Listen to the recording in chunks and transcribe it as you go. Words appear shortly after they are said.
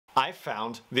I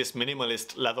found this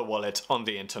minimalist leather wallet on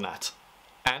the internet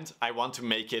and I want to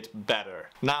make it better.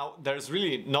 Now, there's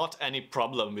really not any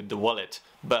problem with the wallet,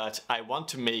 but I want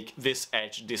to make this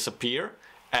edge disappear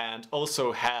and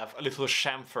also have a little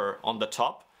chamfer on the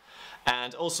top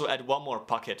and also add one more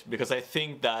pocket because I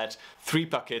think that 3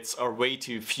 pockets are way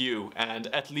too few and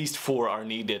at least 4 are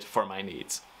needed for my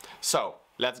needs. So,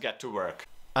 let's get to work.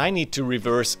 I need to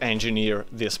reverse engineer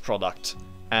this product.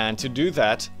 And to do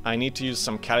that, I need to use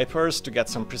some calipers to get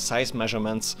some precise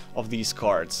measurements of these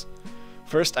cards.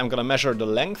 First, I'm gonna measure the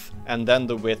length and then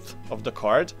the width of the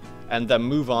card, and then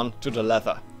move on to the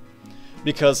leather.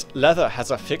 Because leather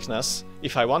has a thickness,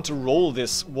 if I want to roll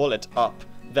this wallet up,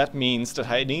 that means that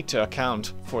I need to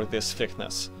account for this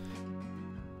thickness.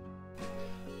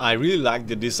 I really like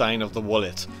the design of the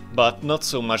wallet, but not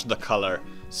so much the color.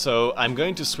 So I'm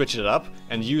going to switch it up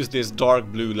and use this dark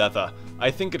blue leather. I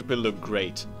think it will look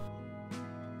great.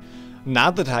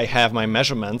 Now that I have my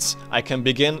measurements, I can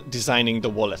begin designing the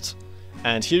wallet.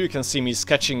 And here you can see me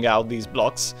sketching out these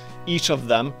blocks, each of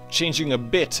them changing a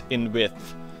bit in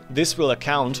width. This will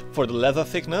account for the leather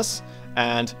thickness,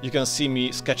 and you can see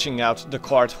me sketching out the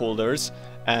card holders,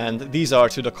 and these are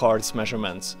to the card's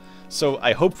measurements. So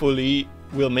I hopefully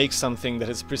will make something that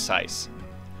is precise.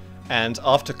 And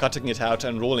after cutting it out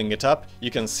and rolling it up,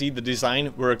 you can see the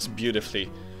design works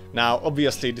beautifully. Now,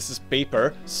 obviously this is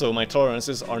paper, so my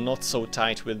tolerances are not so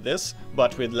tight with this,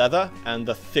 but with leather and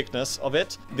the thickness of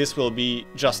it, this will be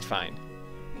just fine.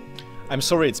 I'm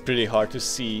sorry it's pretty hard to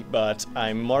see, but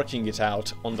I'm marking it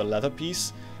out on the leather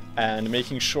piece and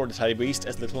making sure that I waste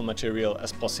as little material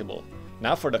as possible.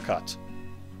 Now for the cut.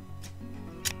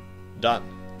 Done.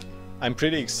 I'm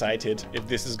pretty excited if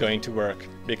this is going to work,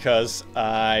 because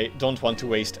I don't want to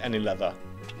waste any leather.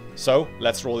 So,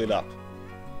 let's roll it up.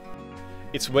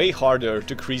 It's way harder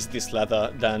to crease this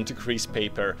leather than to crease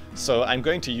paper, so I'm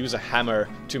going to use a hammer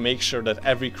to make sure that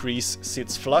every crease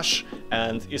sits flush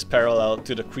and is parallel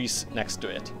to the crease next to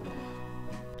it.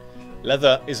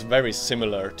 Leather is very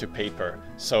similar to paper,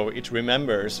 so it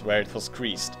remembers where it was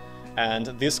creased, and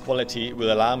this quality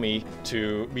will allow me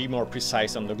to be more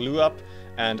precise on the glue up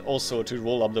and also to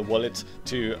roll up the wallet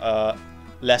to a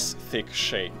less thick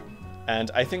shape. And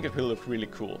I think it will look really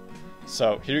cool.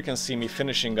 So here you can see me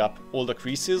finishing up all the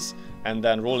creases and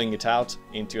then rolling it out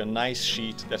into a nice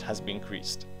sheet that has been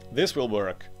creased. This will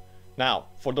work. Now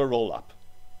for the roll up.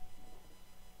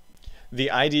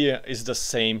 The idea is the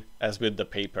same as with the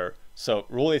paper. So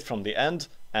roll it from the end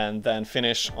and then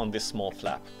finish on this small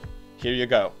flap. Here you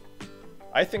go.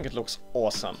 I think it looks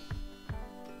awesome.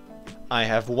 I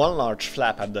have one large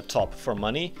flap at the top for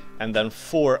money and then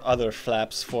 4 other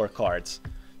flaps for cards.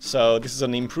 So this is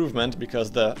an improvement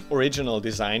because the original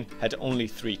design had only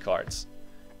 3 cards.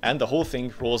 And the whole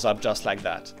thing rolls up just like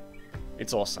that.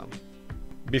 It's awesome.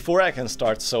 Before I can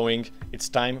start sewing, it's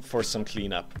time for some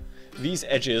cleanup. These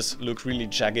edges look really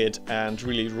jagged and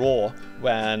really raw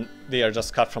when they are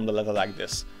just cut from the leather like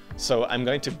this. So I'm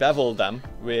going to bevel them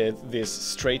with this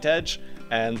straight edge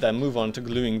and then move on to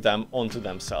gluing them onto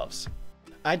themselves.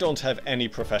 I don't have any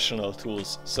professional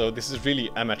tools, so this is really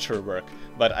amateur work,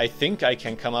 but I think I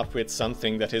can come up with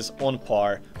something that is on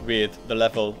par with the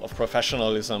level of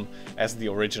professionalism as the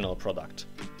original product.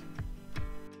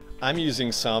 I'm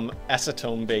using some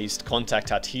acetone-based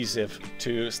contact adhesive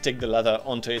to stick the leather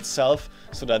onto itself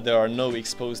so that there are no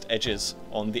exposed edges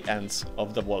on the ends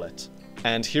of the wallet.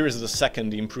 And here is the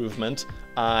second improvement.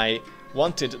 I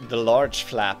wanted the large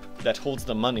flap that holds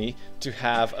the money to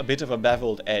have a bit of a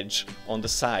beveled edge on the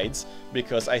sides,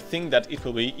 because I think that it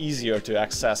will be easier to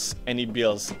access any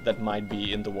bills that might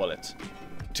be in the wallet.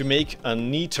 To make a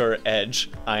neater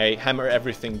edge, I hammer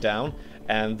everything down,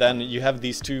 and then you have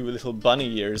these 2 little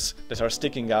bunny ears that are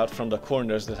sticking out from the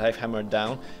corners that I've hammered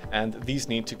down, and these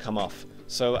need to come off.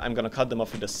 So I'm gonna cut them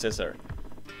off with a scissor.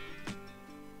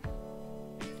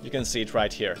 You can see it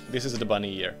right here. This is the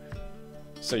bunny ear.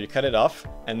 So you cut it off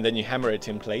and then you hammer it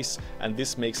in place, and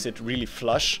this makes it really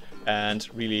flush and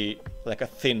really like a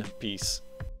thin piece.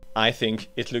 I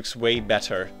think it looks way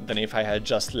better than if I had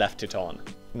just left it on.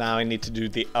 Now I need to do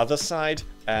the other side,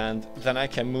 and then I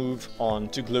can move on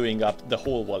to gluing up the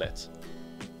whole wallet.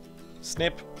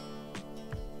 Snip.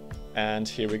 And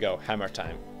here we go, hammer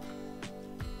time.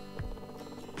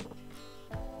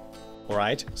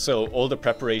 Alright, so all the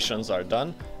preparations are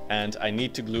done and I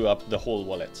need to glue up the whole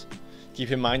wallet.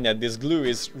 Keep in mind that this glue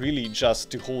is really just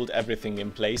to hold everything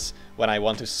in place when I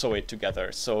want to sew it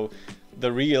together. So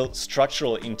the real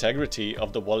structural integrity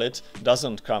of the wallet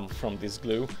doesn't come from this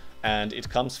glue, and it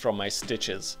comes from my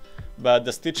stitches. But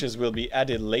the stitches will be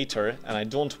added later and I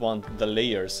don't want the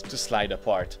layers to slide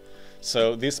apart.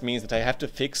 So this means that I have to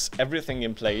fix everything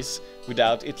in place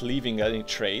without it leaving any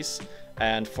trace,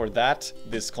 and for that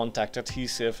this contact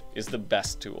adhesive is the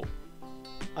best tool.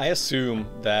 I assume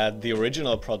that the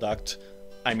original product,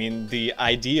 the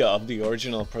idea of the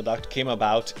original product came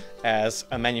about as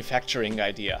a manufacturing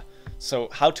idea. So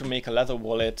how to make a leather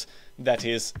wallet that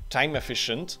is time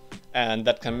efficient and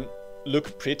that can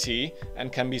look pretty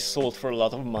and can be sold for a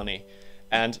lot of money.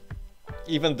 And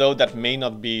even though that may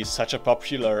not be such a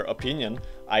popular opinion,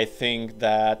 I think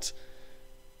that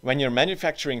when you're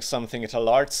manufacturing something at a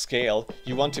large scale,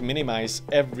 you want to minimize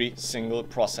every single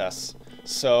process.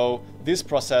 So this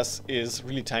process is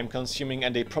really time consuming,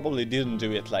 and they probably didn't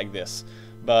do it like this.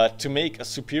 But to make a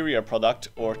superior product,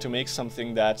 or to make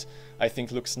something that I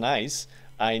think looks nice,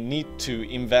 I need to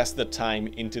invest the time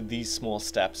into these small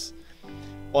steps.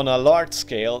 On a large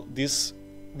scale, this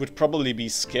would probably be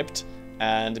skipped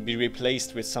and be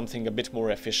replaced with something a bit more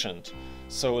efficient.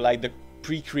 So like the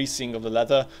pre-creasing of the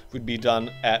leather would be done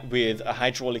with a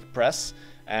hydraulic press,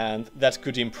 and that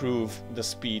could improve the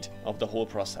speed of the whole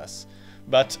process.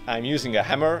 But I'm using a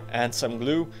hammer and some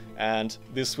glue, and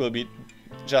this will be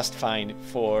just fine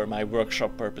for my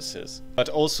workshop purposes. But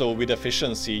also with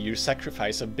efficiency you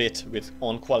sacrifice a bit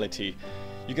on quality.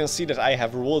 You can see that I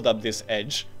have rolled up this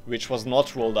edge, which was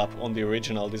not rolled up on the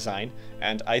original design,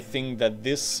 and I think that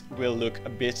this will look a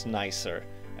bit nicer.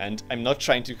 And I'm not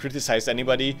trying to criticize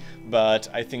anybody, but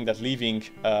I think that leaving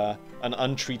an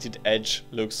untreated edge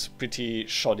looks pretty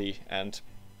shoddy and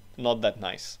not that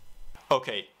nice.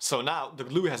 Okay, so now the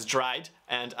glue has dried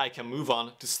and I can move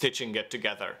on to stitching it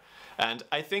together. And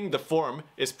I think the form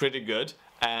is pretty good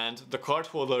and the card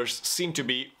holders seem to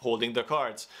be holding the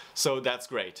cards, so that's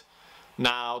great.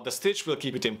 Now the stitch will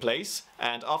keep it in place,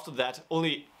 and after that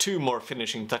only 2 more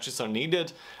finishing touches are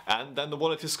needed, and then the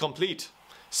wallet is complete.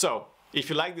 So if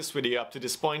you like this video up to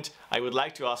this point, I would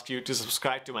like to ask you to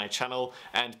subscribe to my channel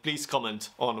and please comment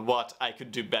on what I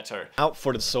could do better. Now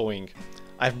for the sewing.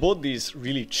 I've bought these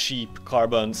really cheap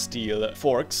carbon steel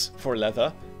forks for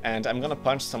leather, and I'm gonna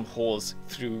punch some holes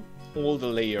through all the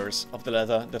layers of the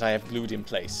leather that I have glued in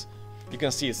place. You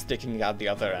can see it sticking out the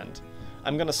other end.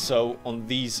 I'm gonna sew on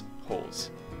these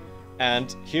holes.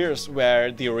 And here's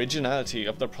where the originality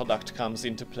of the product comes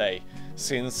into play.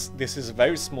 Since this is a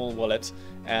very small wallet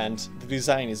and the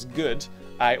design is good,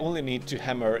 I only need to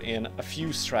hammer in a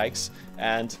few strikes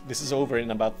and this is over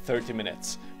in about 30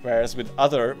 minutes. Whereas with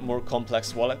other more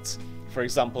complex wallets, for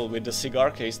example with the cigar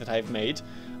case that I've made,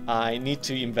 I need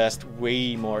to invest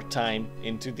way more time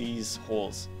into these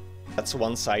holes. That's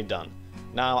one side done.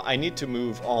 Now I need to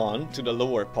move on to the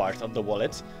lower part of the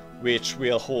wallet, which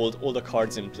will hold all the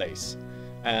cards in place.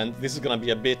 And this is gonna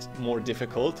be a bit more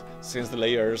difficult since the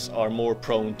layers are more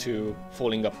prone to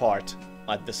falling apart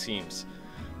at the seams.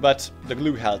 But the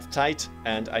glue held tight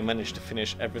and I managed to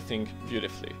finish everything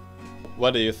beautifully.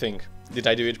 What do you think? Did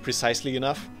I do it precisely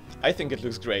enough? I think it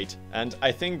looks great, and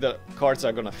I think the cards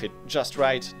are gonna fit just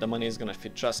right, the money is gonna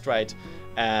fit just right,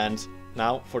 and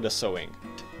now for the sewing.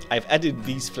 I've added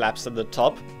these flaps at the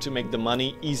top to make the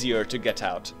money easier to get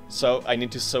out, so I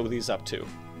need to sew these up too.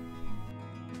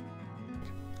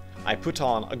 I put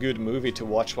on a good movie to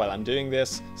watch while I'm doing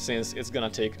this, since it's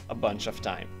gonna take a bunch of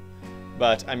time.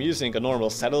 But I'm using a normal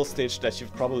saddle stitch that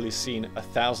you've probably seen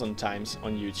 1,000 times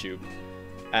on YouTube.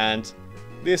 And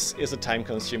this is a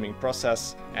time-consuming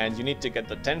process, and you need to get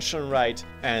the tension right,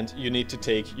 and you need to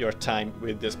take your time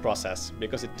with this process,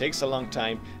 because it takes a long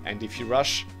time, and if you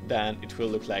rush, then it will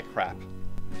look like crap.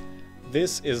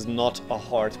 This is not a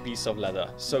hard piece of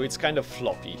leather, so it's kind of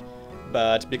floppy,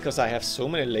 but because I have so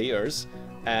many layers,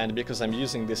 and because I'm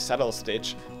using this saddle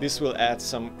stitch, this will add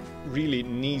some really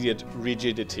needed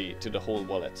rigidity to the whole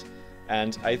wallet,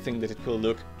 and I think that it will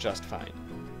look just fine.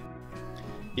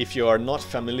 If you are not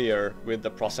familiar with the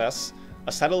process,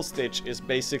 a saddle stitch is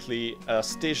basically a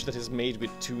stitch that is made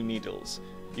with 2 needles.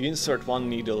 You insert one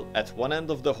needle at one end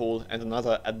of the hole and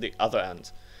another at the other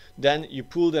end. Then you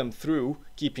pull them through,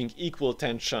 keeping equal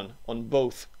tension on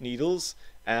both needles,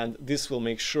 and this will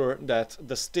make sure that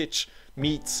the stitch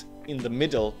meets in the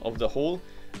middle of the hole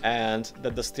and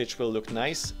that the stitch will look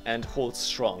nice and hold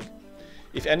strong.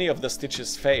 If any of the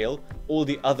stitches fail, all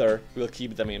the other will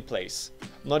keep them in place.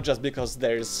 Not just because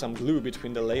there is some glue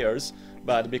between the layers,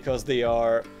 but because they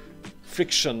are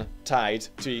friction tied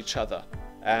to each other.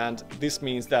 And this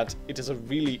means that it is a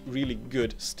really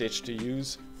good stitch to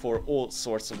use for all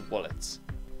sorts of wallets.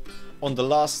 On the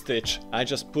last stitch, I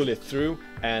just pull it through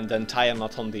and then tie a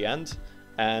knot on the end.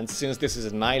 And since this is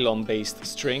a nylon based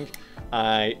string,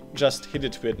 I just hit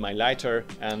it with my lighter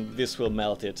and this will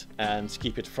melt it and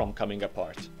keep it from coming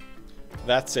apart.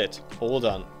 That's it, all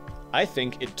done. I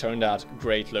think it turned out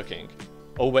great looking.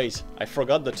 Oh wait, I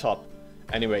forgot the top.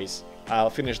 Anyways, I'll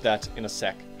finish that in a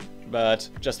sec. But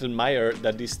just admire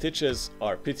that these stitches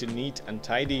are pretty neat and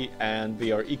tidy and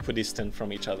they are equidistant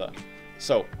from each other.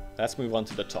 So, let's move on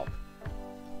to the top.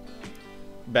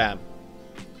 Bam.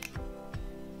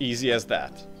 Easy as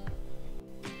that.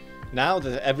 Now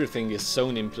that everything is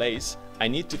sewn in place, I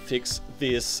need to fix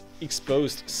this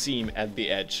exposed seam at the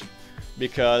edge,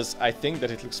 because I think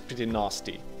that it looks pretty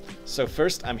nasty. So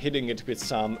first I'm hitting it with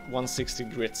some 160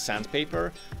 grit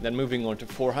sandpaper, then moving on to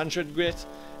 400 grit,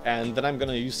 and then I'm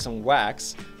gonna use some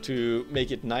wax to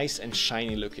make it nice and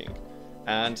shiny looking.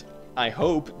 And I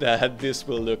hope that this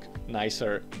will look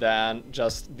nicer than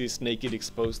just this naked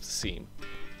exposed seam.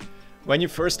 When you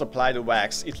first apply the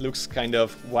wax, it looks kind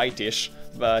of whitish,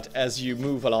 but as you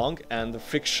move along and the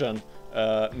friction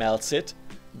melts it,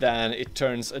 then it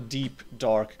turns a deep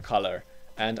dark color.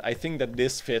 And I think that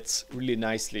this fits really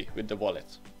nicely with the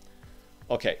wallet.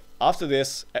 Okay, after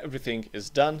this, everything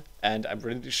is done and I'm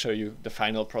ready to show you the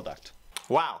final product.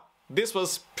 Wow, this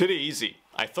was pretty easy.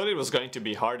 I thought it was going to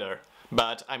be harder,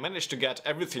 but I managed to get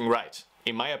everything right.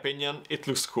 In my opinion, it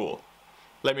looks cool.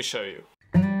 Let me show you.